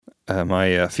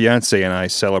My fiance and I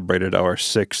celebrated our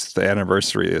 6th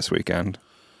anniversary this weekend.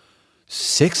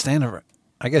 6th anniversary?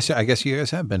 I guess you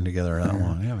guys have been together that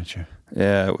long, haven't you?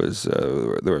 Yeah, it was.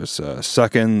 There was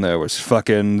sucking, there was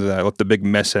fucking. I left a big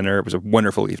mess in her. It was a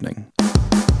wonderful evening.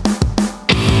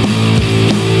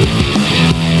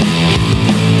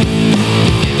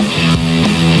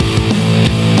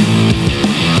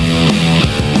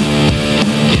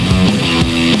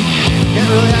 Can't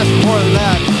really ask for more than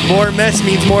that. More mess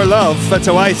means more love. That's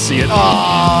how I see it.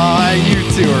 Aw, you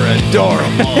two are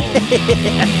adorable.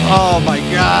 Oh my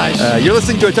gosh. You're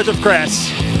listening to A Touch of Crass.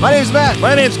 My name's Matt.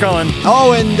 My name's Colin.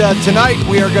 Oh, and tonight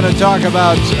we are going to talk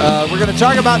about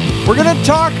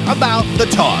the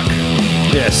talk.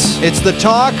 Yes. It's the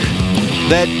talk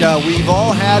that we've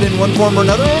all had in one form or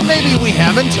another, or maybe we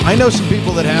haven't. I know some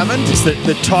people that haven't. It's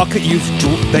the talk that you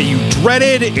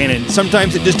dreaded, and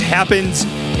sometimes it just happens,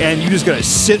 and you just gotta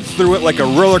sit through it like a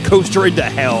roller coaster into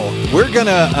hell. We're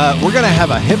gonna have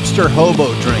a hipster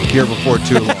hobo drink here before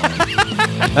too long.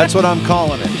 That's what I'm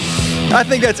calling it. I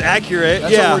think that's accurate.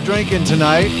 That's what we're drinking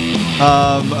tonight.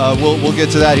 We'll get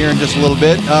to that here in just a little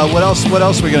bit. What else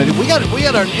are we gonna do? We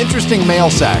got an interesting mail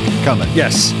sack coming.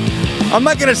 Yes. I'm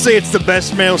not gonna say it's the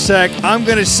best mail sack. I'm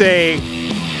gonna say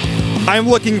I'm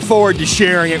looking forward to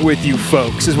sharing it with you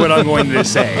folks, is what I'm going to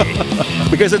say.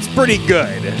 Because it's pretty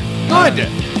good. Good. I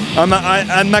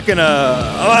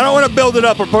don't want to build it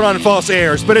up or put on false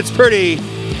airs, but it's pretty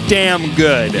damn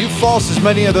good. You false as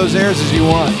many of those airs as you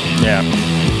want. Yeah.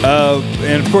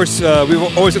 And of course, we've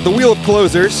always got the Wheel of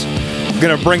Closers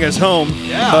gonna bring us home.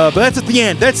 Yeah. But that's at the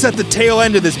end. That's at the tail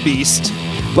end of this beast.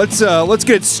 Let's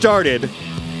get started.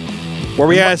 Where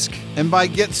we ask... And by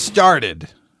get started,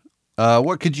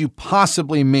 what could you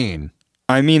possibly mean?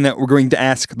 I mean that we're going to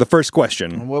ask the first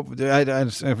question. What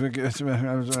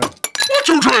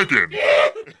you drinking?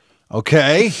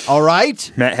 Okay, all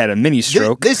right. Matt had a mini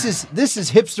stroke. This is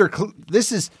hipster.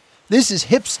 This is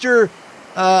hipster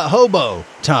hobo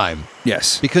time.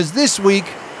 Yes, because this week,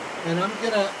 and I'm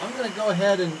gonna go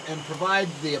ahead and provide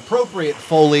the appropriate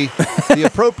Foley,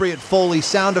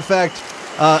 sound effect.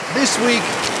 This week,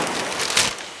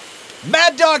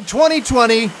 Mad Dog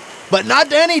 2020, but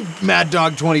not any Mad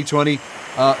Dog 2020.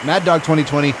 Mad Dog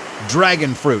 2020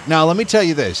 Dragon Fruit. Now, let me tell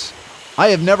you this. I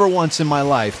have never once in my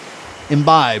life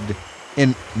imbibed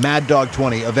in Mad Dog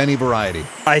 20 of any variety.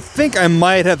 I think I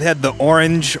might have had the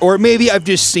orange, or maybe I've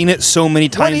just seen it so many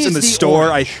times in the store.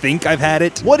 Orange? I think I've had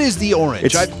it. What is the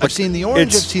orange? I've seen the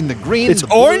orange, I've seen the green, it's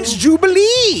the Orange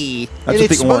Jubilee. That's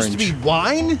it's supposed to be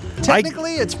wine?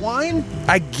 Technically, it's wine?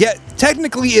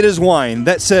 Technically, it is wine.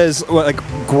 That says, like,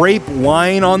 grape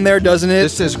wine on there, doesn't it?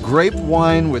 This says grape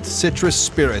wine with citrus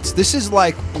spirits. This is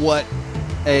like what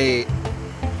a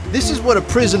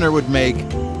prisoner would make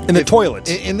in the toilet.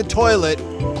 In the toilet,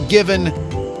 given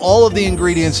all of the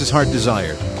ingredients his heart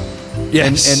desired.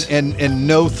 Yes. And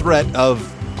no threat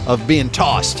of being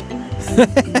tossed.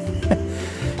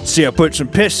 See, I put some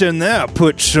piss in there, I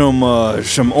put some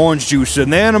orange juice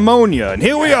in there and ammonia, and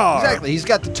here we are. Exactly. He's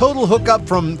got the total hookup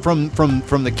from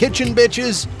the kitchen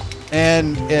bitches,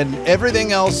 and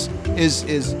everything else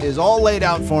is all laid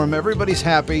out for him. Everybody's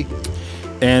happy.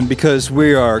 And because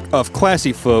we are of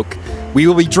classy folk, we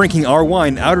will be drinking our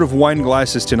wine out of wine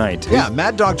glasses tonight. Yeah,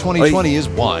 Mad Dog 2020 is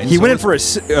wine. He went in for a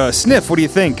sniff. What do you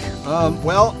think?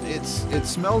 Well, it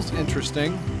smells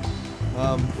interesting.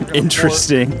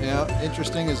 Interesting.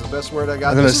 Interesting is the best word I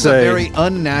got. This is a very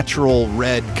unnatural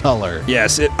red color.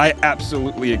 Yes, I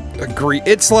absolutely agree.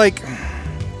 It's like...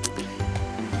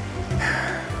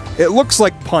 It looks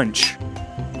like punch.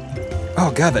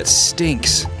 Oh, God, that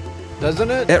stinks. Doesn't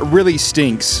it? It really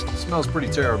stinks. It smells pretty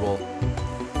terrible.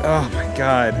 Oh, my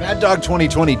God. Mad Dog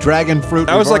 2020 Dragon Fruit.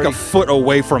 I was like a foot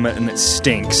away from it, and it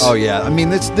stinks. Oh, yeah. I mean,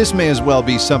 this may as well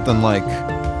be something like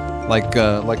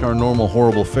our normal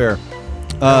horrible fare.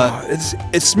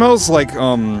 It smells like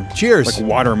cheers, like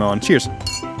watermelon. Cheers.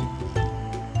 It's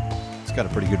got a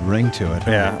pretty good ring to it.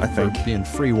 Yeah, I think for being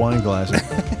free wine glasses.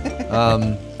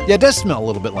 Yeah, it does smell a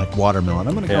little bit like watermelon.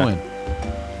 I'm gonna go in.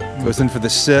 Goes in for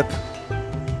the sip.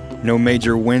 No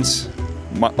major wince.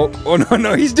 Oh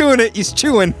no, he's doing it. He's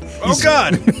chewing.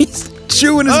 God, he's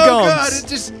chewing his gums. Oh God,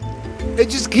 it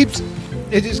just keeps.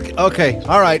 Okay.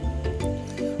 All right.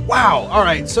 Wow. All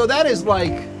right. So that is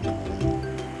like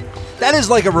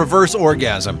a reverse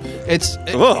orgasm.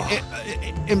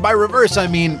 And by reverse I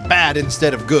mean bad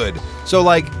instead of good. So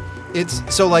like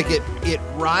it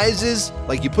rises,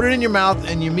 like you put it in your mouth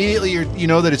and immediately you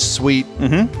know that it's sweet.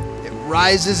 Mm-hmm. It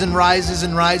rises and rises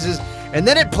and rises, and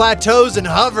then it plateaus and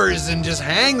hovers and just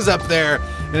hangs up there,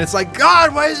 and it's like,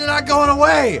 God, why is it not going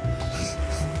away?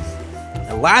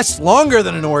 I lasts longer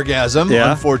than an orgasm,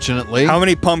 Yeah. unfortunately. How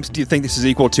many pumps do you think this is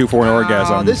equal to for an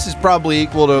orgasm? This is probably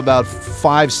equal to about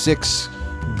 5-6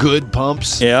 good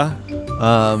pumps. Yeah?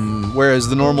 Whereas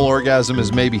the normal orgasm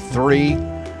is maybe 3,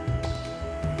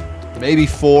 maybe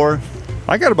 4.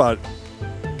 I got about,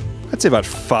 I'd say about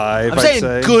 5, I'm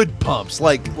saying good pumps,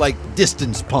 like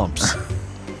distance pumps.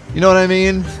 You know what I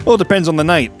mean? Well, it depends on the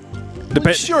night.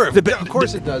 Sure, of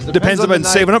course it does. Depends if I've been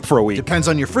saving up for a week. Depends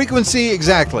on your frequency,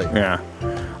 exactly. Yeah.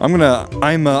 I'm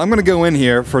gonna go in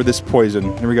here for this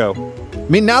poison. Here we go. I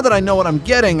mean, now that I know what I'm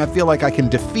getting, I feel like I can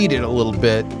defeat it a little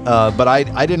bit, but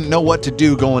I didn't know what to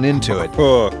do going into it.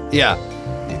 Yeah.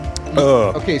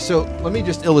 Okay, so let me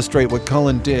just illustrate what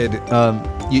Cullen did.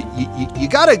 You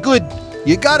got a good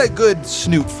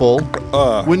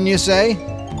snootful, wouldn't you say?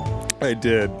 I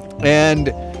did.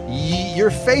 And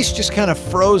your face just kind of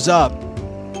froze up,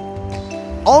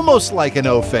 almost like an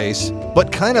O face,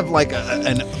 but kind of like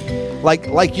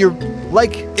you're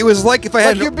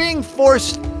being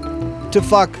forced to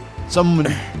fuck someone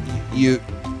you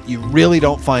really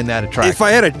don't find that attractive. If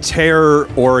I had a terror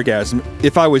orgasm,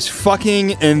 if I was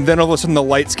fucking and then all of a sudden the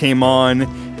lights came on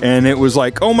and it was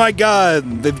like, oh my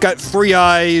god, they've got 3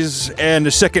 eyes and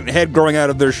a second head growing out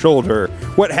of their shoulder.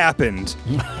 What happened?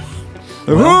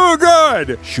 Oh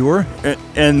god! Sure.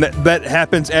 And that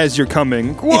happens as you're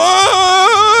coming.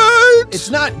 What? It's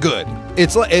not good.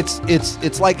 It's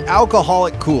like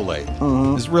alcoholic Kool-Aid.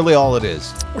 Is really all it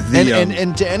is.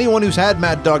 And to anyone who's had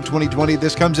Mad Dog 2020,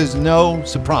 this comes as no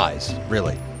surprise,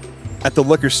 really. At the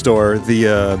liquor store,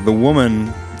 the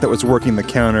woman that was working the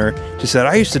counter, she said,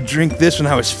 "I used to drink this when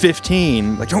I was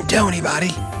 15." Like, don't tell anybody.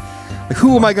 Like,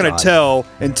 who am I going to tell?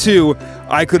 And 2,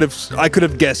 I could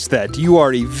have guessed that. You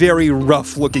are a very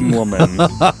rough-looking woman.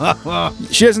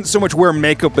 She doesn't so much wear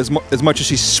makeup as much as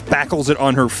she spackles it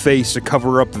on her face to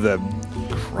cover up the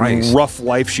rough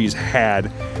life she's had.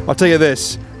 I'll tell you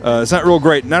this, it's not real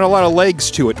great. Not a lot of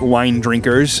legs to it, wine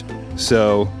drinkers.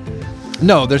 So,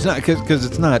 no, there's not, because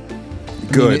it's not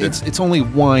good. I mean, it's only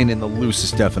wine in the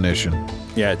loosest definition.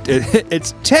 Yeah,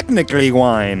 it's technically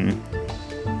wine.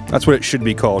 That's what it should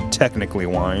be called, technically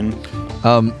wine.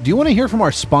 Do you want to hear from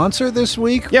our sponsor this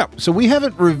week? Yeah. So we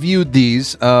haven't reviewed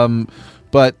these,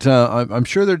 but I'm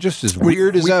sure they're just as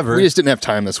weird as ever. We just didn't have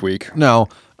time this week. No.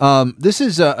 This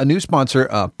is a new sponsor,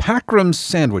 Packram's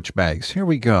Sandwich Bags. Here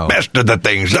we go. Best of the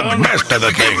things, the best of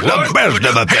the things, the best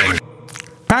of the things.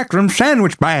 Packram's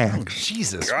Sandwich Bags.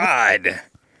 Jesus. God.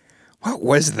 What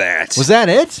was that? Was that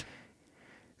it?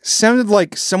 Sounded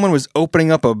like someone was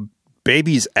opening up a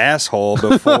baby's asshole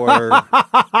before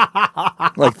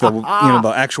like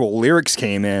the actual lyrics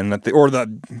came in or the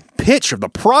pitch of the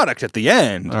product at the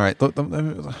end. All right.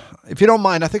 If you don't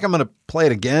mind, I think I'm going to play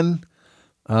it again.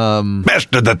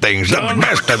 Best of the things, the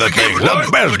best of the things, the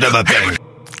best of the things.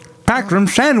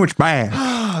 Packram's Sandwich Bag.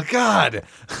 Oh, God.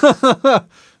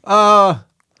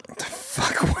 What the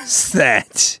fuck was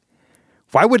that?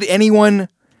 Why would anyone...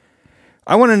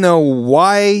 I want to know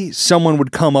why someone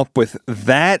would come up with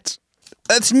that.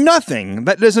 That's nothing.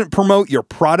 That doesn't promote your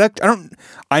product.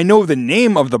 I know the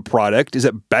name of the product. Is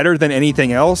it better than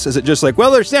anything else? Is it just like,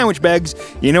 well, they're sandwich bags.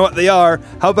 You know what they are.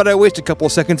 How about I waste a couple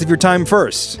of seconds of your time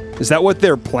first? Is that what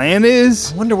their plan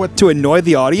is? I wonder what... To annoy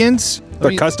the audience?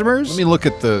 Their customers? Let me look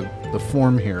at the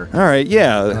form here. All right,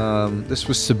 yeah. This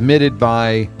was submitted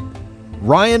by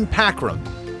Ryan Packram.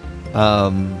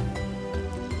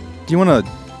 Do you want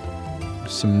to...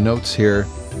 Some notes here.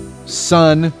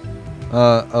 Son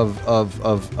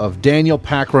of Daniel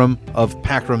Packram of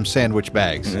Packram Sandwich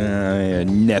Bags.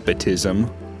 Nepotism.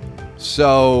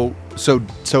 So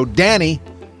Danny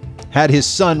had his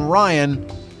son Ryan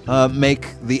make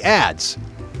the ads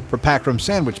for Packram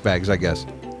Sandwich Bags, I guess.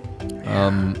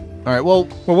 All right. Well,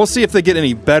 we'll see if they get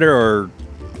any better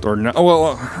or not.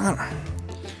 Oh,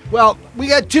 well, we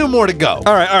got 2 more to go.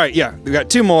 All right. Yeah, we got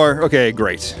 2 more. Okay,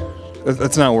 great.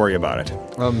 Let's not worry about it.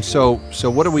 So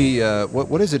what are we?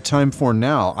 What is it time for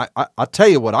now? I'll tell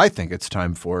you what I think it's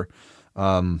time for.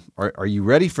 Are you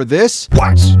ready for this?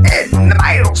 What's in the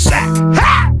mail sack?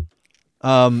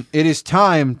 Ha! It is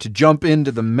time to jump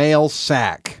into the mail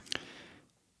sack.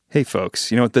 Hey, folks,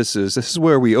 you know what this is? This is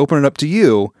where we open it up to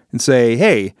you and say,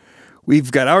 hey,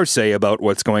 we've got our say about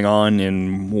what's going on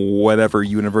in whatever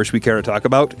universe we care to talk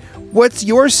about. What's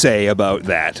your say about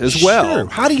that as well? Sure.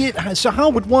 How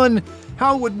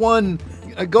would one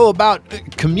go about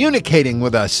communicating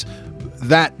with us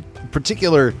that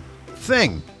particular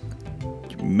thing?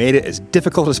 You made it as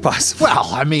difficult as possible. Well,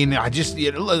 I mean, I just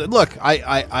look.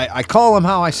 I call them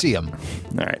how I see them.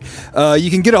 All right. You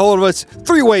can get a hold of us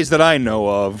 3 ways that I know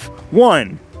of.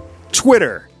 1,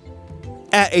 Twitter,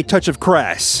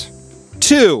 @ATouchOfCrass.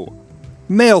 2,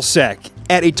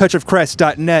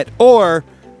 mailsec@atouchofcrest.net, or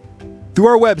through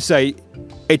our website,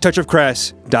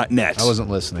 atouchofcrest.net. I wasn't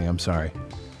listening. I'm sorry.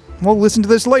 We'll listen to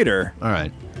this later. All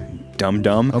right.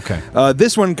 Dum-dum. Okay.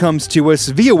 This one comes to us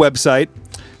via website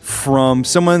from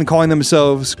someone calling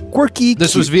themselves Quirky.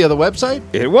 This was via the website?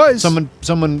 It was.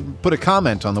 Someone put a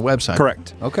comment on the website.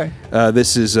 Correct. Okay.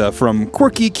 This is from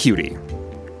Quirky Cutie.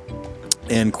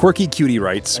 And Quirky Cutie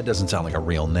writes... That doesn't sound like a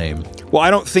real name. Well, I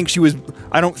don't think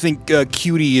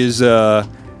Cutie is a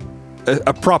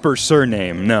proper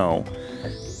surname, no.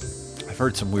 I've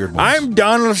heard some weird ones. I'm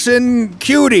Donaldson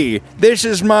Cutie. This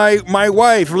is my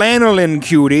wife, Lanolin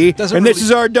Cutie. And this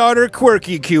is our daughter,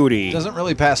 Quirky Cutie. Doesn't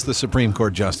really pass the Supreme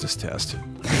Court justice test.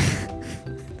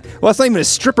 Well, it's not even a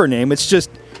stripper name. It's just...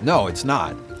 No, it's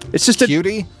not. It's just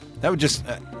Cutie? That would just...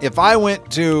 if I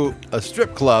went to a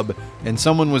strip club and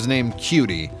someone was named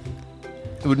Cutie,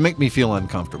 it would make me feel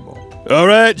uncomfortable. All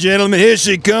right, gentlemen, here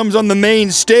she comes on the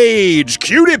main stage,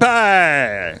 Cutie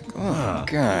Pie. Oh,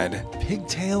 God.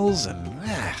 Pigtails and...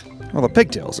 Well, the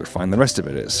pigtails are fine. The rest of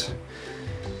it is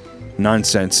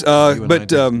nonsense. You and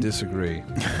but I disagree.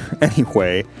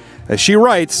 Anyway, she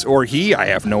writes, or he, I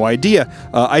have no idea.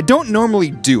 I don't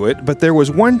normally do it, but there was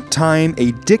one time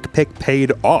a dick pic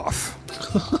paid off.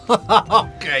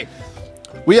 Okay.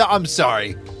 I'm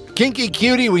sorry. Kinky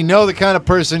Cutie, we know the kind of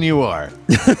person you are.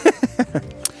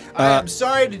 I'm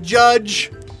sorry to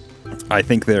judge. I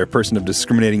think they're a person of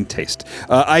discriminating taste.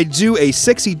 I do a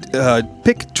sexy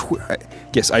pic...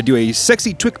 I do a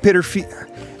sexy Twitter feed...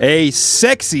 A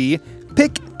sexy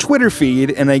pic Twitter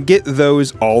feed, and I get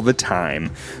those all the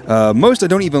time. Most I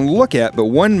don't even look at, but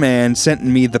one man sent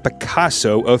me the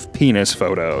Picasso of penis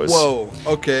photos. Whoa,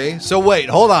 okay. So wait,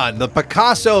 hold on. The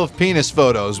Picasso of penis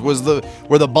photos were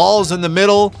the balls in the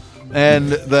middle and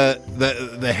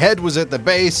the head was at the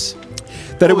base.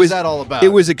 What was that all about? It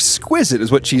was exquisite,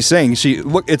 is what she's saying.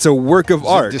 It's a work of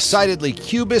art. Decidedly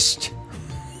cubist.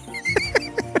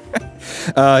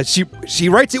 She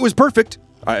writes it was perfect.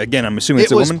 Again, I'm assuming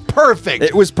it's a woman. It was perfect.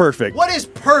 It was perfect. What is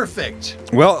perfect?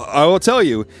 Well, I will tell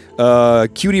you.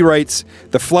 Cutie writes,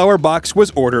 the flower box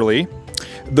was orderly.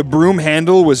 The broom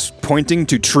handle was pointing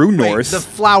to true north. The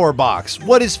flower box.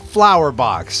 What is flower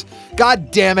box? God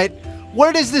damn it.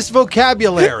 Where is this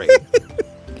vocabulary?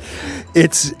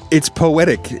 It's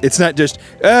poetic. It's not just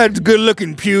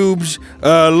good-looking pubes,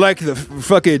 like the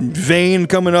fucking vein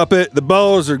coming up it. The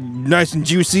balls are nice and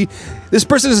juicy. This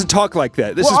person doesn't talk like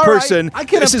that. This person. I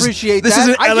can appreciate that. This is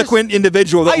an eloquent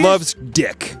individual that loves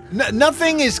dick.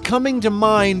 Nothing is coming to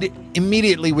mind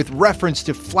immediately with reference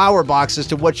to flower box as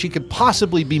to what she could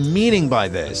possibly be meaning by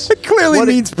this. It clearly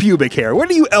means pubic hair.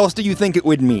 What else do you think it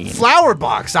would mean? Flower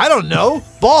box. I don't know.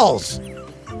 Balls.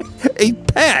 A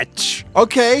patch.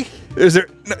 Okay. There's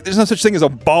no such thing as a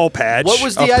ball patch. What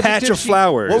was the adjective? Patch of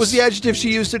flowers. What was the adjective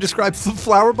she used to describe the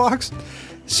flower box?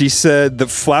 She said the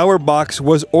flower box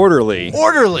was orderly.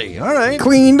 Orderly. All right.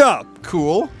 Cleaned up.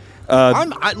 Cool.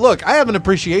 Look, I have an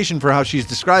appreciation for how she's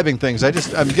describing things.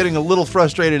 I'm getting a little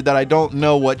frustrated that I don't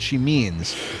know what she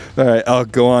means. All right, I'll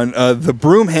go on. The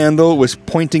broom handle was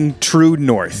pointing true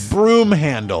north. Broom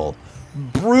handle.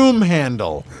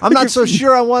 I'm not so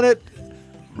sure I want it.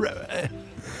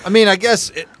 I mean, I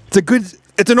guess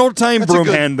it's an old-time broom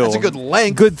handle. It's a good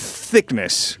length. Good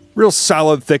thickness. Real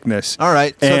solid thickness. All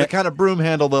right, so the kind of broom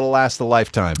handle that'll last a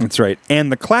lifetime. That's right.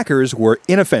 And the clackers were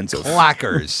inoffensive.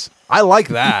 Clackers. I like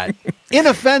that.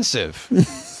 Inoffensive.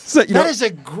 That is a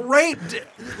great...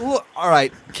 All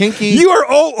right, Kinky... You are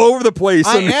all over the place.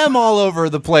 I am all over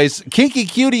the place. Kinky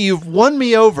Cutie, you've won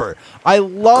me over. I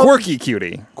love... Quirky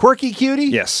Cutie. Quirky Cutie?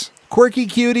 Yes. Quirky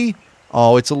Cutie?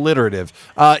 Oh, it's alliterative.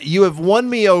 You have won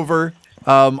me over.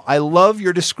 I love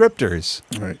your descriptors.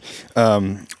 All right.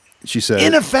 She said...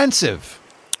 Inoffensive.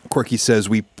 Quirky says,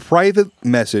 we private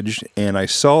messaged, and I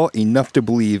saw enough to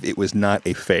believe it was not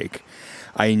a fake.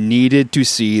 I needed to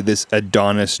see this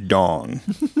Adonis dong.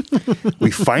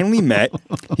 We finally met.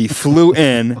 He flew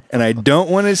in, and I don't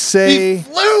want to say... He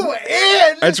flew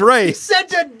in? That's right. He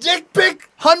sent a dick pic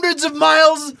hundreds of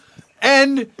miles,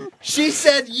 and she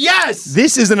said yes.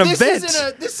 This is an event.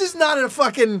 This is not a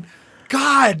fucking...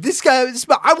 God, this guy...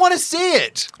 I want to see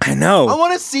it. I know. I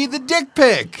want to see the dick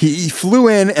pic. He flew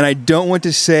in, and I don't want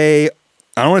to say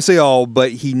all,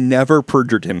 but he never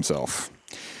perjured himself.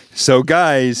 So,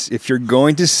 guys, if you're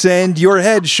going to send your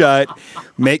headshot,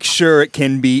 make sure it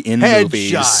can be in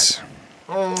movies.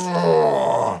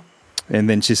 Oh. And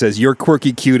then she says, you're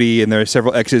Quirky Cutie, and there are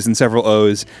several X's and several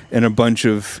O's, and a bunch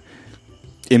of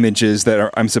images that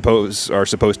are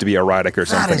supposed to be erotic or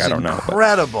something. I don't know.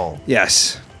 Incredible.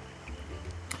 Yes.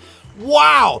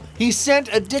 Wow. He sent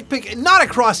a dick pic, not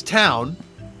across town,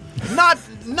 not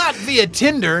not via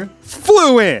Tinder.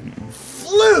 Flew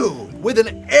With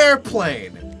an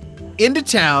airplane into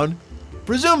town,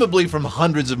 presumably from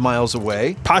hundreds of miles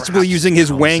away. Possibly using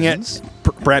his wing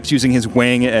perhaps using his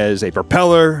wing as a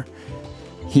propeller.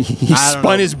 He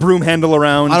spun his broom handle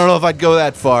around. I don't know if I'd go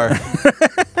that far.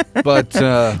 But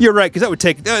you're right, because that would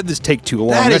take too long.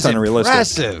 That's unrealistic.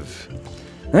 Impressive.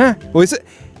 Huh? Well,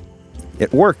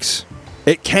 it works.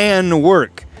 It can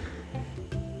work.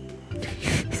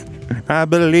 I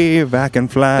believe I can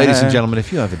fly. Ladies and gentlemen,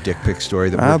 if you have a dick pic story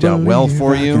that worked out well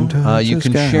for you, you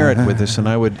can share it with us, and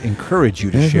I would encourage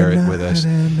you to share it with us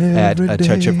at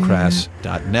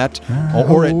atouchofcrass.net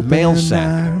or at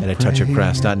mailsack at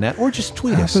atouchofcrass.net, or just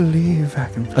tweet us.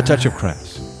 A Touch of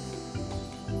Crass.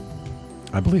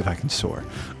 I believe I can soar.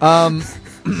 I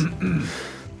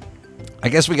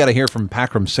guess we got to hear from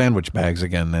Packram Sandwich Bags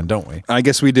again then, don't we? I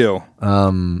guess we do.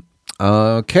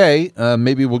 Okay,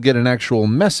 maybe we'll get an actual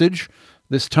message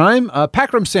this time.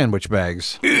 Packram Sandwich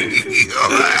Bags.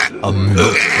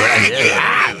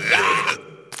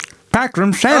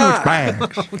 Packram Sandwich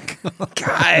Bags.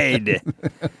 God.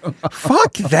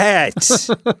 Fuck that.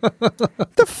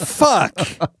 The fuck?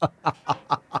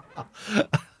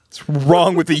 What's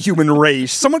wrong with the human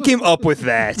race? Someone came up with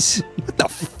that. What the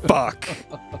fuck?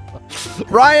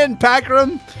 Ryan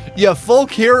Packram, you folk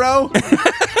hero.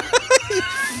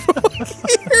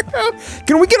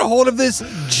 Can we get a hold of this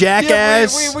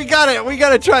jackass? Yeah, we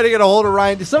gotta try to get a hold of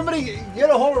Ryan. Somebody get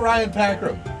a hold of Ryan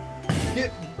Packram.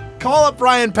 Call up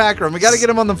Ryan Packram. We gotta get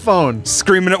him on the phone.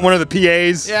 Screaming at one of the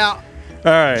PAs? Yeah.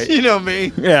 All right. You know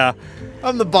me. Yeah.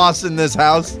 I'm the boss in this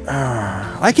house.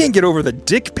 I can't get over the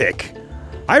dick pic.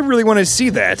 I really want to see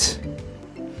that.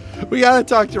 We gotta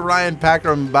talk to Ryan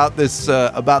Packram about this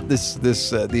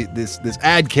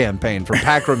ad campaign for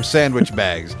Packram Sandwich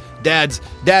Bags. Dad's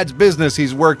business.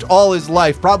 He's worked all his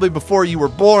life, probably before you were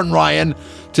born, Ryan,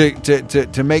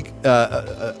 to make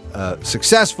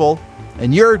successful,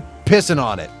 and you're pissing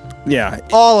on it. Yeah,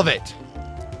 all of it.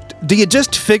 Do you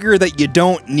just figure that you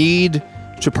don't need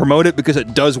to promote it because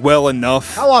it does well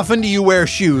enough? How often do you wear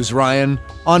shoes, Ryan?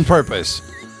 On purpose.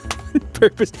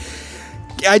 Purpose.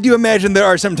 I do imagine there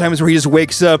are some times where he just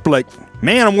wakes up like,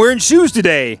 man, I'm wearing shoes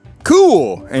today.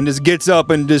 Cool. And just gets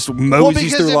up and just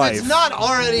moseys through life. Well, because if it's not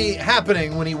already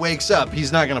happening when he wakes up,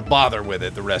 he's not going to bother with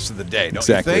it the rest of the day, don't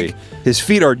you think? His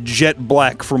feet are jet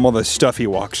black from all the stuff he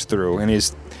walks through, and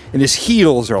his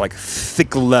heels are like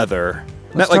thick leather.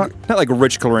 Not like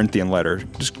rich Corinthian leather,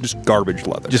 just garbage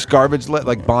leather. Just garbage leather,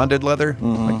 like bonded leather,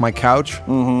 like my couch.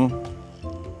 Mm-hmm.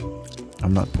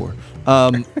 I'm not poor.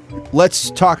 Let's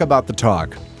talk about the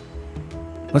talk.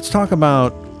 Let's talk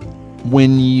about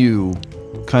when you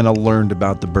kind of learned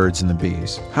about the birds and the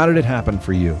bees. How did it happen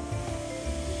for you?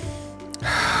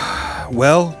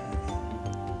 Well,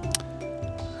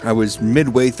 I was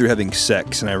midway through having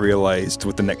sex, and I realized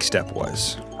what the next step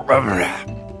was.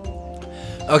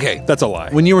 Okay, that's a lie.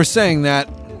 When you were saying that,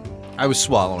 I was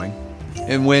swallowing,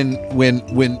 and when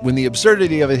the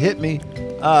absurdity of it hit me,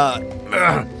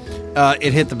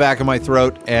 it hit the back of my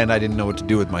throat, and I didn't know what to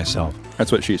do with myself. That's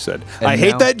what she said. I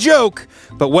hate that joke,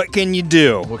 but what can you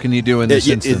do? What can you do in this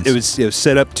instance? It was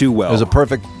set up too well. It was a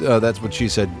perfect, that's what she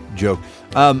said, joke.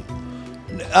 No,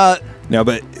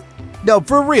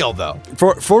 for real, though.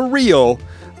 For real.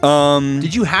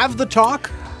 Did you have the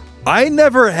talk? I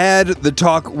never had the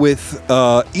talk with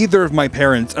either of my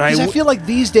parents. Because I feel like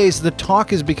these days the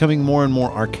talk is becoming more and more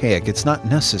archaic. It's not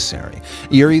necessary.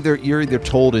 You're either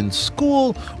told in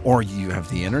school, or you have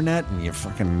the internet and you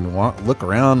fucking walk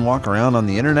around on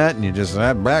the internet and you just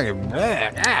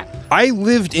I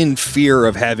lived in fear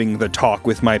of having the talk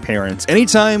with my parents.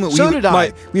 Anytime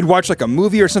we'd watch like a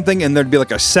movie or something and there'd be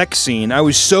like a sex scene, I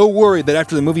was so worried that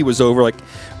after the movie was over, like,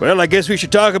 well, I guess we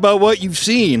should talk about what you've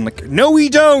seen. Like, no, we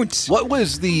don't. What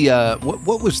was the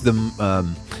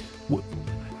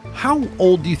how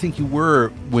old do you think you were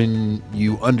when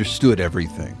you understood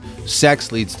everything?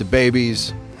 Sex leads to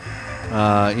babies,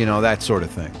 that sort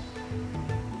of thing.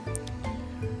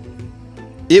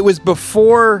 It was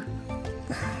before.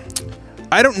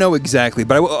 I don't know exactly,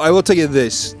 but I will tell you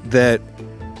this: that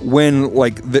when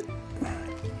it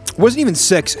wasn't even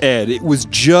sex ed, it was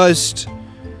just.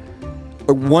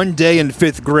 One day in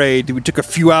 5th grade, we took a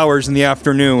few hours in the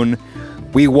afternoon.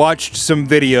 We watched some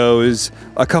videos.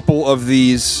 A couple of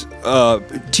these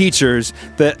teachers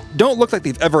that don't look like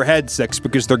they've ever had sex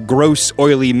because they're gross,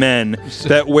 oily men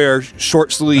that wear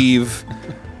short-sleeve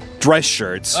dress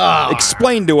shirts.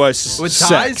 Explain to us with sex.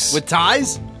 Ties? With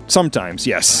ties? Sometimes,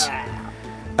 yes.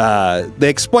 They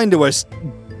explained to us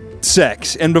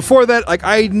sex. And before that, like,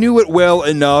 I knew it well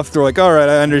enough. They're like, all right,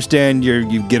 I understand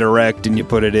you get erect and you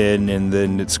put it in and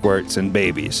then it squirts and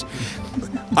babies.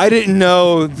 I didn't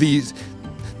know the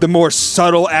more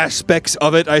subtle aspects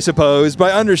of it, I suppose,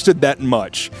 but I understood that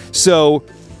much. So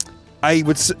I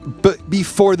would but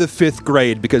before the 5th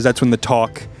grade, because that's when the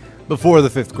talk... Before the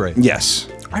 5th grade? Yes.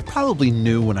 I probably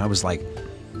knew when I was like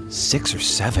 6 or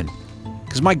 7.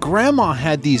 Because my grandma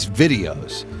had these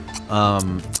videos.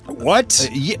 What?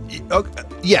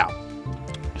 Yeah.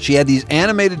 She had these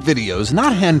animated videos,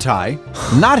 not hentai.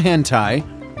 Not hentai.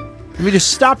 Let me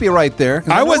just stop you right there.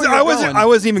 I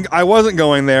wasn't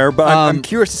going there, but I'm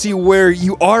curious to see where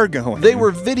you are going. They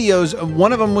were videos.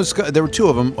 One of them was. There were 2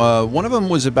 of them. One of them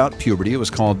was about puberty. It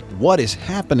was called "What Is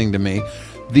Happening to Me."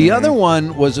 The other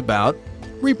one was about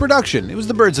reproduction. It was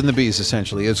the birds and the bees,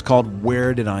 essentially. It's called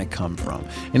 "Where Did I Come From?"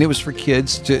 And it was for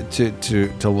kids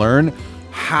to learn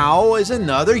how is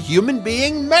another human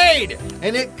being made,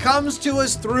 and it comes to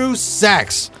us through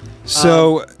sex.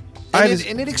 So.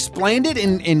 And it explained it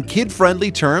in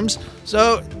kid-friendly terms.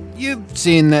 So you've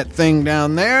seen that thing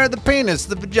down there, the penis,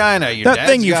 the vagina. Your that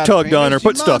thing you've tugged on or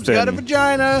put stuff in. Got a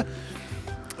vagina.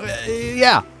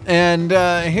 Yeah. And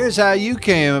here's how you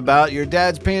came about. Your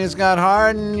dad's penis got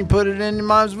hard and you put it in your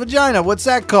mom's vagina. What's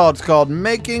that called? It's called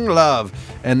making love.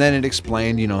 And then it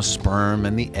explained, sperm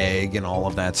and the egg and all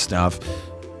of that stuff.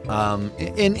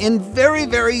 In very,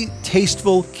 very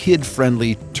tasteful,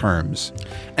 kid-friendly terms.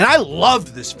 And I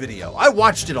loved this video. I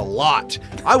watched it a lot.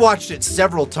 I watched it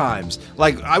several times.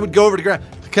 Like, I would go over to grandma.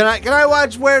 Can I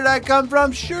watch Where Did I Come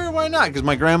From? Sure, why not? Because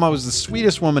my grandma was the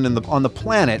sweetest woman on the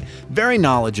planet, very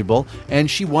knowledgeable,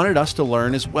 and she wanted us to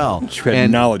learn as well. She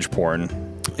had knowledge porn.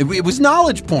 It was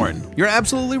knowledge porn. You're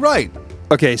absolutely right.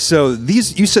 Okay, so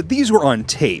you said these were on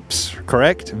tapes,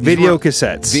 correct? Video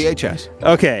cassettes. VHS.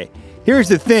 Okay. Here's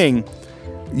the thing.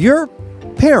 Your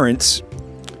parents,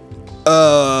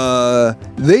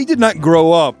 they did not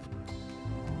grow up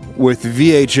with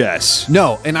VHS.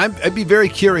 No, and I'd be very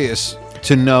curious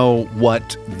to know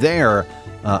what their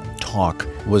talk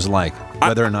was like,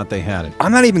 whether or not they had it.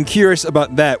 I'm not even curious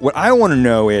about that. What I want to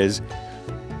know is,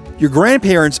 your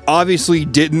grandparents obviously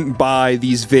didn't buy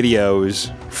these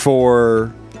videos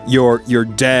for your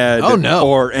dad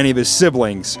or any of his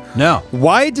siblings. No.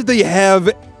 Why did they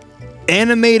have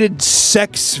animated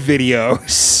sex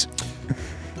videos?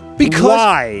 Because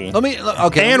why?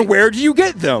 And where do you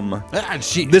get them?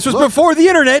 This was before the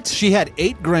internet. She had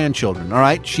 8 grandchildren. All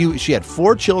right, she had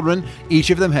 4 children. Each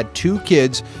of them had 2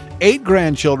 kids, 8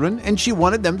 grandchildren, and she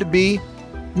wanted them to be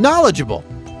knowledgeable.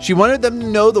 She wanted them to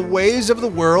know the ways of the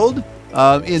world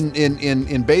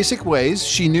in basic ways.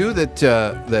 She knew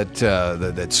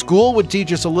that school would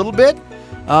teach us a little bit,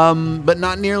 but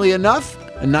not nearly enough,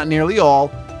 and not nearly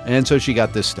all. And so she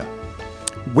got this stuff.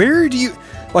 Where do you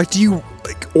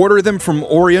order them from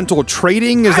Oriental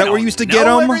Trading? Is that where you used to get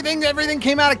them? Everything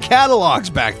came out of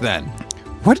catalogs back then.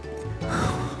 What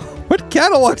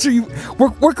catalogs are you?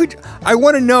 Where could I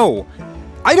want to know?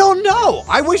 I don't know.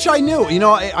 I wish I knew.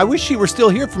 I wish she were still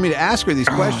here for me to ask her these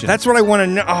questions. That's what I want to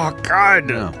know. Oh God,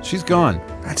 no, she's gone.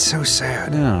 That's so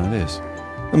sad. No, it is.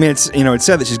 I mean, it's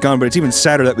sad that she's gone, but it's even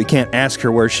sadder that we can't ask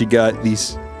her where she got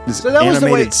these. So that was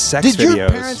the way. Sex did videos. Your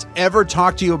parents ever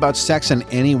talk to you about sex in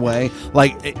any way?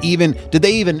 Like, did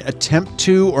they even attempt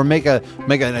to, or make an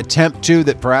attempt to,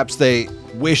 that perhaps they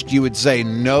wished you would say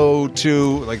no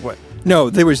to? Like what?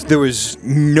 No, there was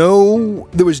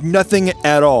nothing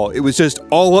at all. It was just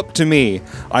all up to me.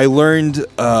 I learned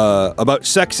about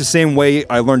sex the same way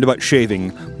I learned about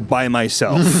shaving, by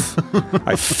myself.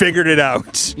 I figured it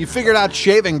out. You figured out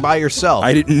shaving by yourself.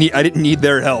 I didn't need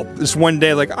their help. This one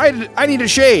day, I need to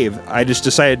shave. I just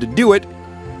decided to do it,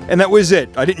 and that was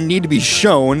it. I didn't need to be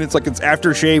shown. It's like it's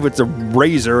aftershave. It's a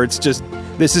razor. It's just,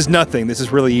 this is nothing. This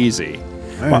is really easy.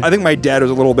 Right. Well, I think my dad was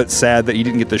a little bit sad that he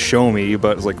didn't get to show me,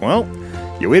 but it's like, well,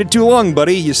 you waited too long,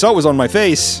 buddy. You saw it was on my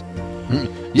face.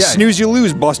 Yeah. Snooze, you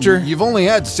lose, Buster. You've only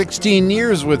had 16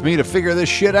 years with me to figure this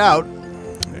shit out.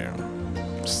 Yeah.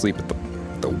 Sleep at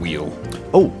the wheel.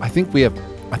 Oh, I think we have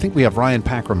Ryan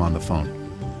Packram on the phone.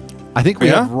 I think we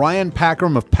have Ryan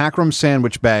Packram of Packram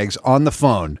Sandwich Bags on the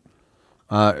phone.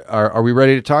 Are we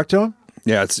ready to talk to him?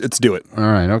 Yeah, let's do it. All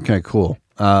right. Okay, cool.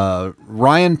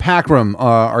 Ryan Packram,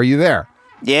 are you there?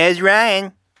 Yes,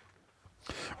 Ryan.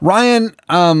 Ryan,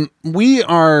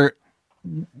 we're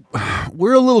a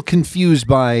little confused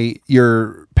by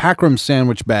your Packram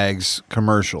Sandwich Bags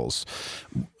commercials.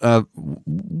 First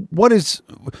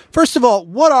of all,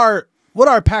 what are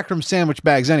Packram Sandwich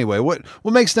Bags anyway? What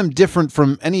makes them different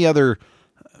from any other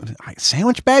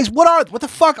sandwich bags? What the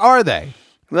fuck are they?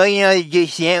 Well,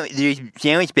 there's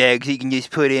sandwich bags you can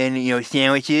just put in,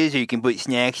 sandwiches, or you can put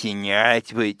snacks in there. I have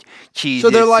to put cheese. So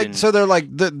they're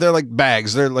like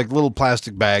bags. They're like little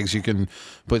plastic bags you can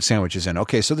put sandwiches in.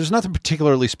 Okay, so there's nothing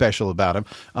particularly special about them,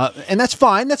 and that's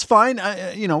fine. That's fine.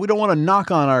 We don't want to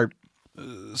knock on our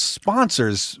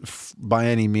sponsors by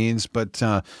any means, but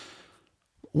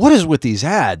what is with these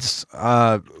ads?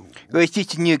 Well, it's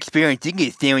just a new experience. You can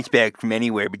get a sandwich bag from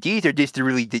anywhere, but these are just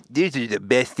these are the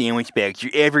best sandwich bags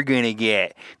you're ever gonna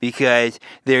get because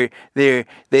they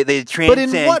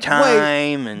transcend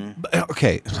time and.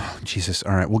 Okay, Jesus.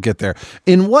 All right, we'll get there.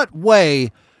 In what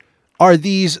way are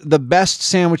these the best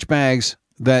sandwich bags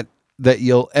that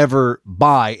you'll ever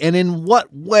buy, and in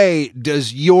what way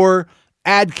does your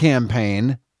ad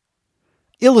campaign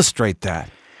illustrate that?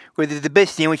 Well, they're the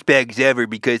best sandwich bags ever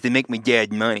because they make my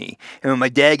dad money. And when my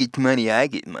dad gets money, I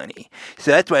get money.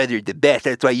 So that's why they're the best.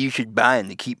 That's why you should buy them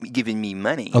to keep giving me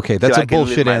money. Okay, that's a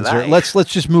bullshit answer. Let's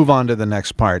just move on to the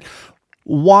next part.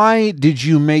 Why did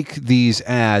you make these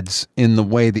ads in the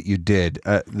way that you did?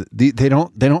 They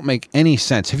don't make any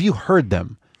sense. Have you heard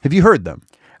them? I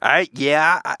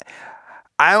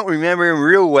don't remember them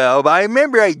real well, but I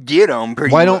remember I did them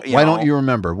pretty well. Why don't you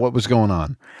remember? What was going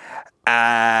on? I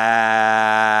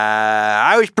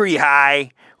was pretty high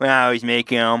when I was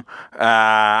making them.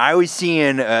 I was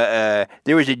seeing there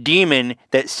was a demon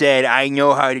that said, "I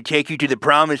know how to take you to the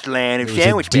promised land of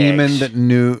sandwich bags." A demon that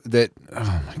knew that.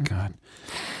 Oh my God!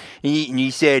 He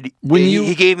said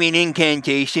he gave me an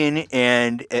incantation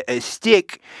and a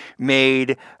stick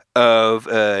made of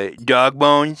dog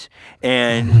bones.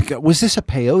 And oh my God. Was this a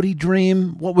peyote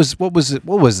dream? What was it?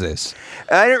 What was this?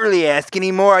 I don't really ask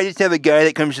anymore. I just have a guy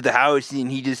that comes to the house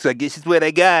and he just like, this is what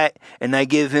I got, and I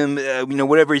give him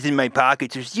whatever's in my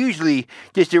pockets. It's usually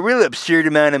just a real absurd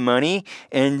amount of money,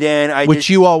 and then which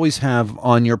you always have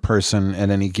on your person at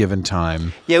any given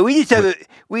time. Yeah, we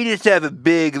just have a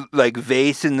big like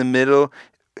vase in the middle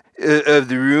of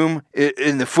the room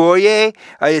in the foyer.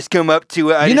 I just come up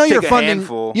to it. You're funding.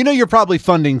 Handful. You're probably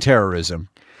funding terrorism,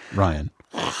 Ryan.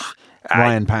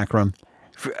 Ryan Packram.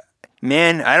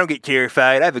 Man, I don't get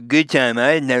terrified. I have a good time.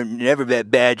 I never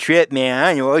that bad trip, man.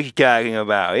 I know what you're talking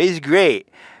about. It's great.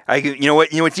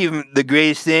 What's even the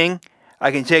greatest thing?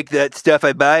 I can take that stuff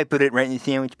I buy, put it right in the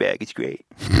sandwich bag. It's great.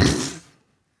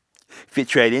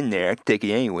 Fits right in there. I can take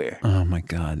it anywhere. Oh my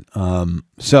God.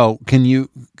 So can you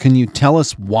tell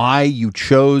us why you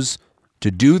chose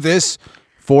to do this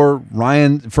for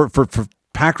Ryan for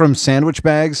Packram sandwich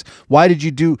bags? Why did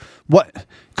you do what?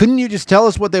 Couldn't you just tell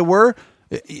us what they were?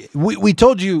 We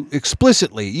told you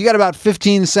explicitly. You got about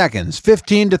 15 seconds,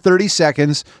 15 to 30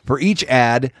 seconds for each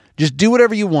ad. Just do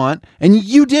whatever you want, and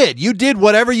you did. You did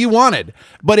whatever you wanted,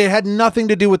 but it had nothing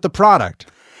to do with the product.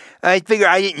 I figure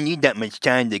I didn't need that much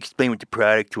time to explain what the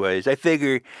product was. I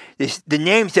figure the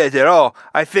name says it all.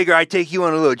 I figure I'd take you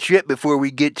on a little trip before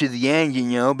we get to the end,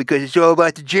 because it's all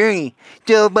about the journey.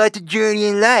 It's all about the journey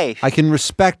in life. I can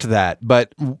respect that,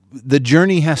 but the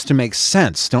journey has to make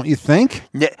sense, don't you think?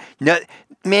 No,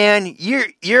 man,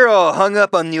 you're all hung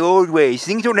up on the old ways.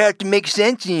 Things don't have to make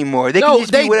sense anymore. They can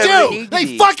just be whatever they need to be.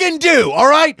 They fucking do, all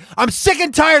right? I'm sick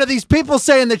and tired of these people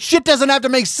saying that shit doesn't have to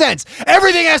make sense.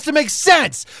 Everything has to make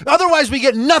sense. Otherwise, we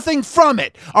get nothing from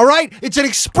it, all right? It's an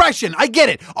expression. I get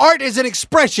it. Art is an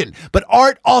expression, but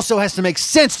art also has to make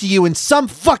sense to you in some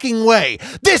fucking way.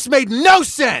 This made no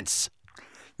sense.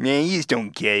 Man, you just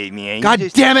don't get it, man. God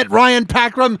damn it, Ryan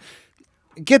Packram.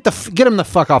 Get him the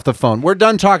fuck off the phone. We're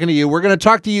done talking to you. We're going to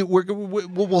talk to you.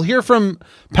 We'll hear from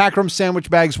Packram sandwich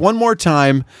bags one more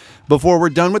time before we're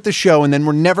done with the show, and then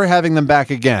we're never having them back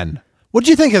again. What'd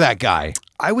you think of that guy?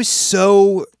 There was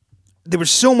so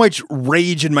much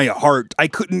rage in my heart. I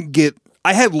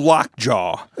had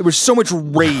lockjaw. There was so much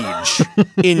rage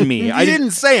in me. I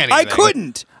didn't say anything.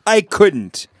 I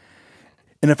couldn't.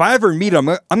 And if I ever meet him,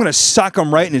 I'm going to sock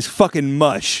him right in his fucking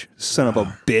mush, son of a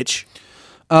bitch.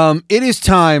 It is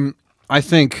time, I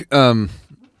think, I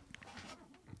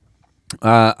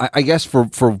guess for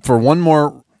one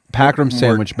more Packram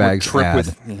sandwich bags trip ad.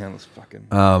 Let's fucking...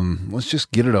 let's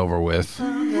just get it over with.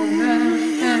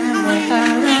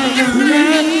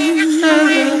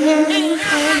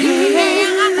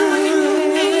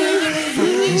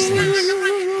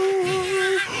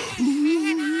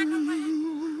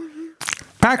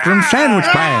 Packram sandwich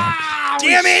bags.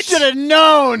 Damn it! Should have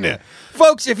known.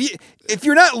 Folks, if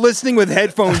you're not listening with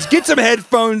headphones, get some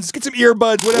headphones, get some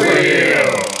earbuds, whatever.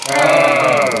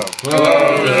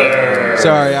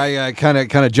 Sorry, I kind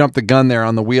of jumped the gun there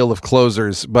on the wheel of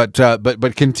closers, but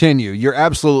continue. You're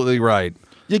absolutely right.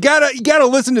 You gotta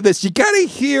listen to this. You gotta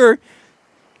hear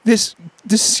this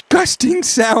disgusting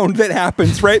sound that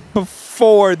happens right before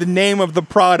before the name of the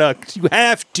product. You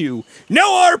have to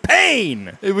know our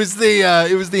pain. It was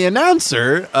the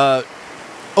announcer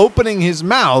opening his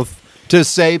mouth to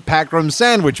say Packram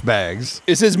sandwich bags.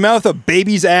 Is his mouth a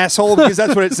baby's asshole? Because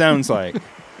that's what it sounds like.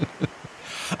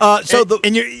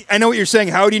 I know what you're saying.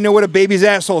 How do you know what a baby's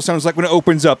asshole sounds like when it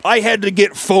opens up? I had to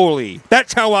get Foley.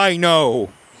 That's how I know.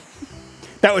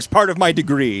 That was part of my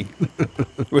degree.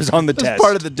 It was on the test. It's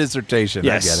part of the dissertation.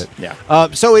 Yes. I get it. Yeah.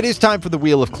 So it is time for the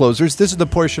Wheel of Closers. This is the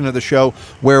portion of the show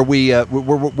where we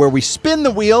spin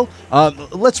the wheel.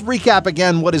 Let's recap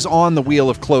again what is on the Wheel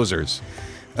of Closers.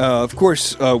 Of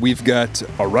course, we've got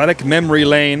erotic memory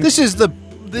lane. This is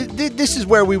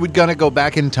where we would gonna go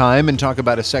back in time and talk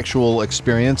about a sexual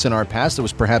experience in our past that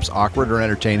was perhaps awkward or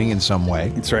entertaining in some way.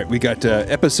 That's right. We got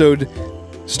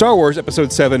Star Wars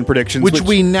Episode 7 predictions. Which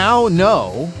we now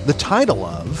know the title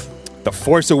of. The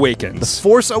Force Awakens. The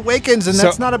Force Awakens, and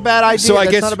that's not a bad idea. So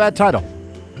that's not a bad title.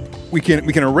 We can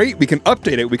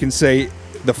update it. We can say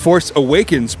the Force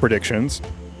Awakens predictions.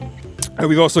 And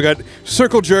we've also got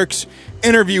Circle Jerks,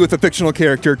 interview with a fictional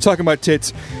character, talking about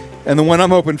tits. And the one I'm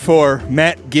hoping for,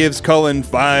 Matt gives Cullen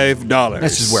 $5.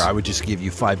 This is where I would just give you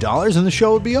 $5 and the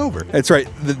show would be over. That's right.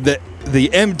 The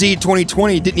MD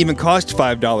 2020 didn't even cost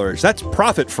 $5. That's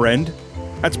profit, friend.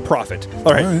 That's profit.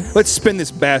 All right. Let's spin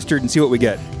this bastard and see what we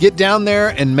get. Get down there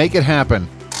and make it happen.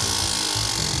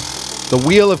 The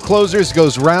Wheel of Closers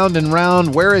goes round and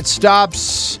round. Where it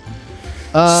stops...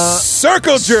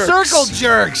 Circle Jerks! Circle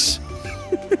Jerks!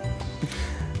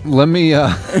 Let me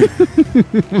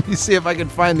see if I can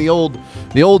find the old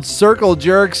Circle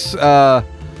Jerks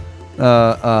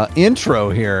intro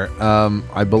here.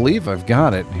 I believe I've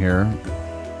got it here.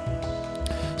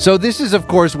 So this is, of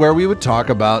course, where we would talk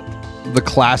about the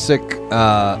classic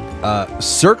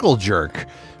circle jerk,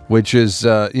 which is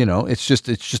it's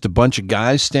just a bunch of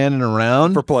guys standing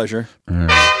around for pleasure.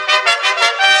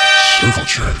 Circle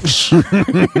jerks.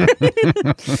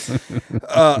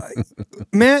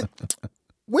 Matt,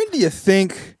 when do you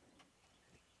think,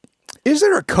 is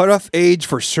there a cutoff age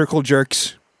for circle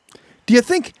jerks? Do you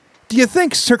think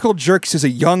circle jerks is a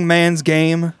young man's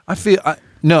game? I feel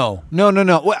no.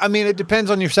 Well, I mean, it depends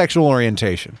on your sexual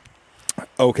orientation.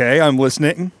 Okay, I'm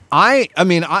listening. I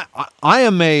am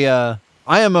a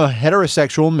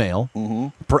heterosexual male,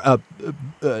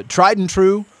 tried and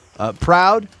true,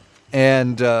 proud,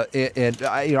 and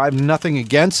I have nothing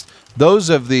against those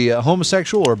of the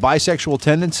homosexual or bisexual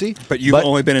tendency. But you've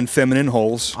only been in feminine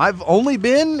holes. I've only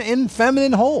been in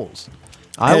feminine holes.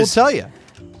 I will tell you.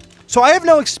 So I have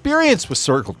no experience with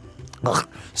circle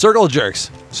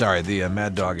jerks. Sorry, the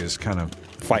mad dog is kind of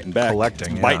fighting back,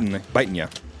 collecting, biting you.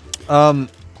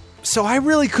 So I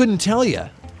really couldn't tell you,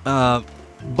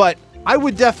 but I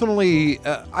would definitely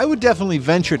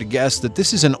venture to guess that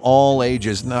this is an all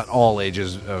ages, not all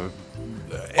ages,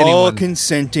 all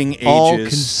consenting ages. All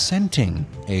consenting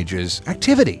ages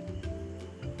activity.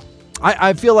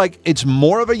 I feel like it's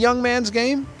more of a young man's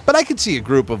game, but I could see a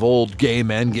group of old gay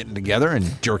men getting together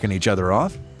and jerking each other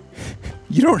off.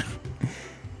 You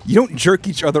don't jerk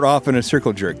each other off in a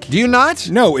circle jerk. Do you not?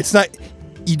 No, it's not.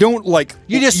 You don't like.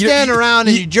 You just stand around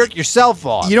and you jerk yourself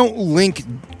off. You don't link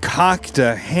cock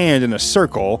to hand in a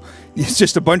circle. It's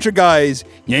just a bunch of guys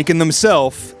yanking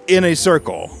themselves in a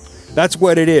circle. That's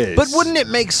what it is. But wouldn't it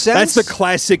make sense? That's the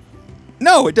classic.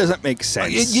 No, it doesn't make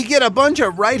sense. You get a bunch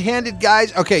of right-handed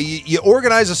guys. Okay, you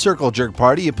organize a circle jerk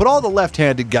party. You put all the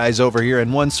left-handed guys over here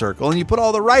in one circle, and you put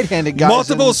all the right-handed guys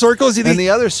multiple circles in the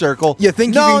other circle. You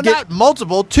think no, you can not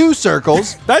multiple, 2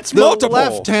 circles. That's the multiple. The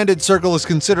left-handed circle is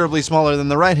considerably smaller than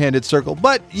the right-handed circle,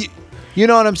 but you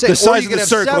know what I'm saying. The size of the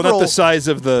circle, not the size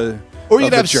of the. Or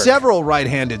you could have several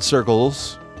right-handed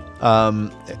circles. So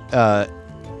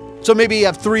maybe you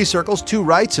have 3 circles, 2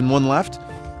 rights and 1 left.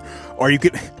 Or you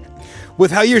could. With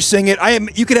how you're saying it,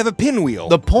 you could have a pinwheel.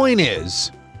 The point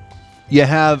is, you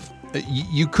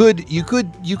could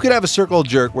have a circle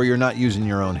jerk where you're not using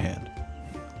your own hand.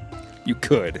 You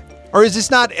could. Or is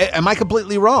this not? Am I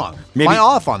completely wrong? Am I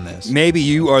off on this? Maybe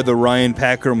you are the Ryan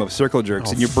Packram of circle jerks,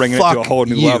 and you're bringing it to a whole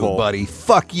new level, buddy.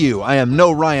 Fuck you. I am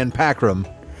no Ryan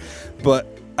Packram. But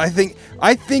I think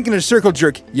in a circle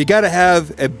jerk, you got to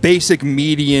have a basic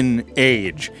median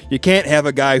age. You can't have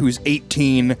a guy who's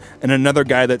 18 and another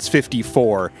guy that's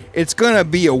 54. It's going to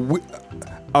be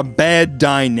a bad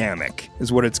dynamic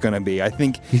is what it's going to be. I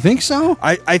think. You think so?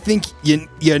 I think you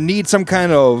need some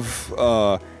kind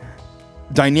of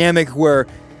dynamic where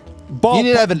you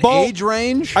need to have an age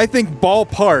range? I think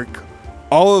ballpark,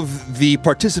 all of the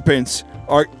participants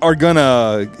are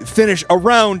gonna finish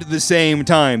around the same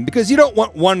time, because you don't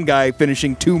want one guy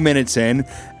finishing 2 minutes in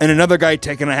and another guy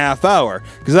taking a half hour,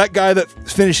 because that guy that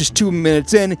finishes 2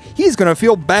 minutes in, he's gonna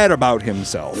feel bad about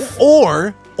himself.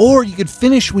 Or you could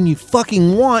finish when you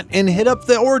fucking want and hit up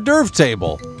the hors d'oeuvre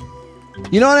table.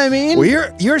 You know what I mean?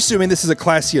 Well, you're assuming this is a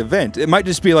classy event. It might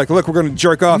just be like, look, we're gonna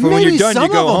jerk off, and when you're done, you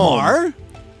go home.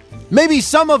 Maybe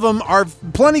some of them are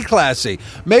plenty classy.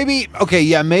 Maybe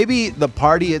the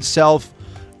party itself,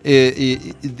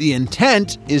 the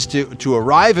intent is to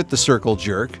arrive at the circle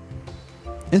jerk.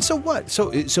 And so what?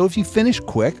 So if you finish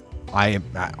quick, I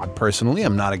personally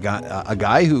am not a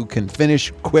guy who can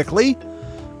finish quickly.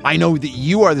 I know that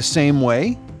you are the same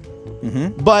way,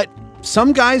 but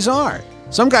some guys are.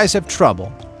 Some guys have trouble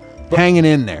hanging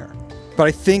in there. But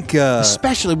I think...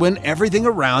 especially when everything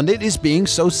around it is being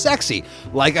so sexy.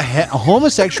 Like a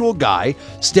homosexual guy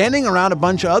standing around a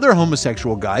bunch of other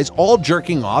homosexual guys all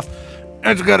jerking off.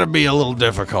 It's going to be a little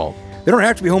difficult. They don't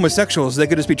have to be homosexuals. They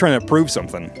could just be trying to prove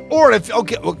something. Or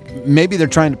maybe they're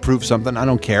trying to prove something. I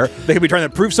don't care. They could be trying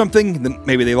to prove something. Then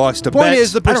maybe they lost a bet. Point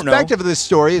is, the perspective of this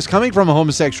story is coming from a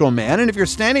homosexual man. And if you're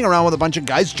standing around with a bunch of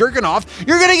guys jerking off,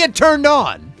 you're going to get turned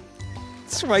on.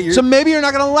 That's why so maybe you're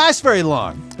not going to last very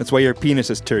long. That's why your penis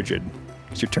is turgid.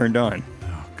 Because you're turned on.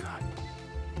 Oh, God.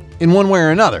 In one way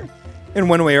or another. In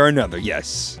one way or another,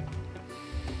 yes.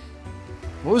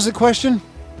 What was the question?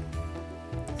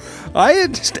 I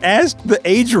had just asked the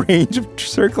age range of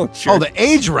circle jerks. Oh, the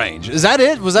age range. Is that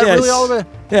it? Was that really all of it?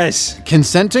 Yes.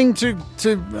 Consenting to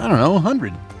I don't know,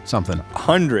 100 something.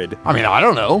 100? I mean, I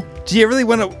don't know. Do you really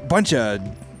want a bunch of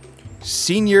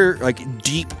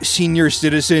deep senior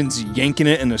citizens yanking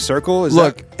it in a circle?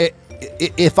 Look,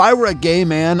 if I were a gay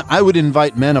man, I would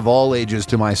invite men of all ages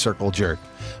to my circle jerk,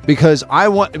 because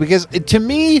to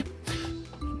me,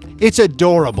 it's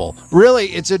adorable. Really,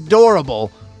 it's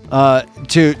adorable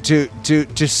to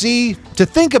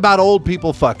think about old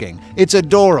people fucking. It's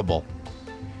adorable.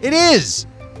 It is.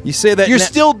 You say that you're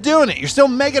still doing it. You're still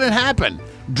making it happen.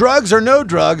 Drugs or no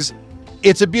drugs,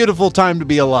 it's a beautiful time to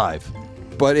be alive.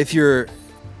 But if you're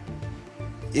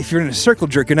in a circle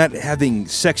jerk, you're not having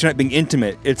sex, you're not being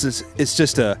intimate. It's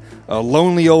just a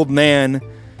lonely old man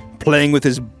playing with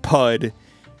his pud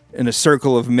in a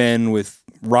circle of men with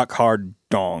rock hard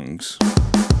dongs.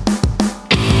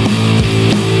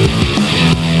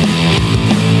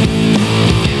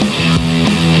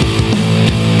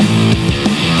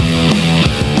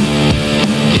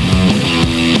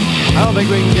 I don't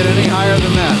think we can get any higher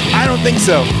than that. I don't think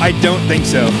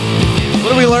so. What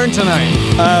did we learn tonight?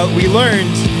 We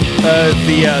learned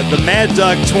the Mad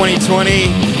Dog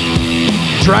 2020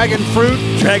 Dragon fruit.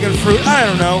 I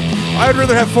don't know. I would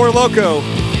rather have Four Loko.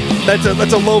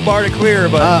 That's a low bar to clear,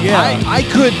 but yeah.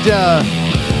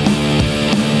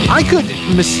 I could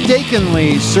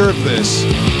mistakenly serve this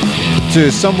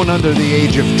to someone under the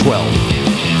age of 12.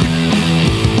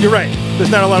 You're right.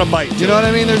 There's not a lot of bite. You know what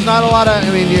I mean? There's not a lot of. I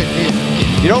mean, you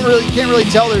can't really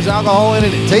tell there's alcohol in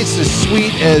it. It tastes as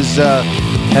sweet as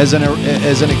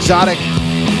an exotic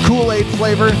Kool-Aid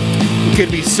flavor. It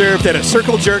could be served at a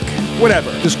circle jerk,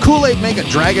 whatever. Does Kool-Aid make a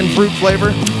dragon fruit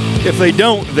flavor? If they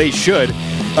don't, they should.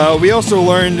 We also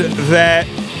learned that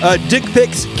dick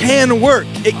pics can work.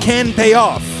 It can pay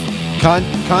off.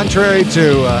 Contrary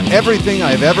to everything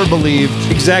I've ever believed.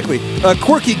 Exactly.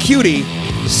 Quirky Cutie,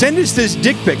 send us this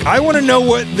dick pic. I want to know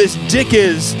what this dick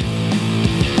is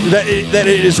that it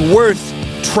is worth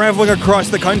traveling across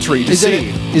the country to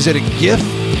see. Is it a gift?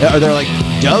 Are there like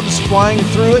doves flying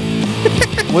through it?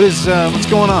 What's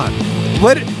going on?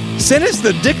 Send us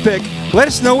the dick pic. Let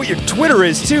us know what your Twitter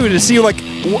is too, to see like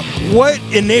what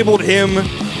enabled him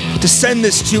to send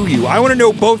this to you. I want to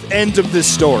know both ends of this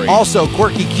story. Also,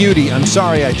 Quirky Cutie, I'm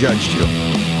sorry I judged you.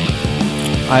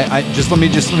 Let me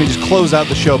just close out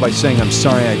the show by saying I'm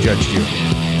sorry I judged you.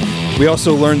 We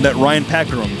also learned that Ryan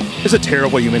Packeram is a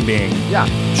terrible human being. Yeah,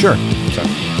 sure. Sorry.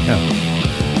 Yeah.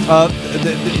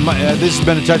 This has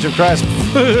been A Touch of Crest.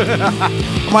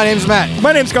 My name's Matt.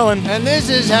 My name's Colin. And this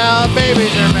is how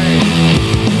babies are made.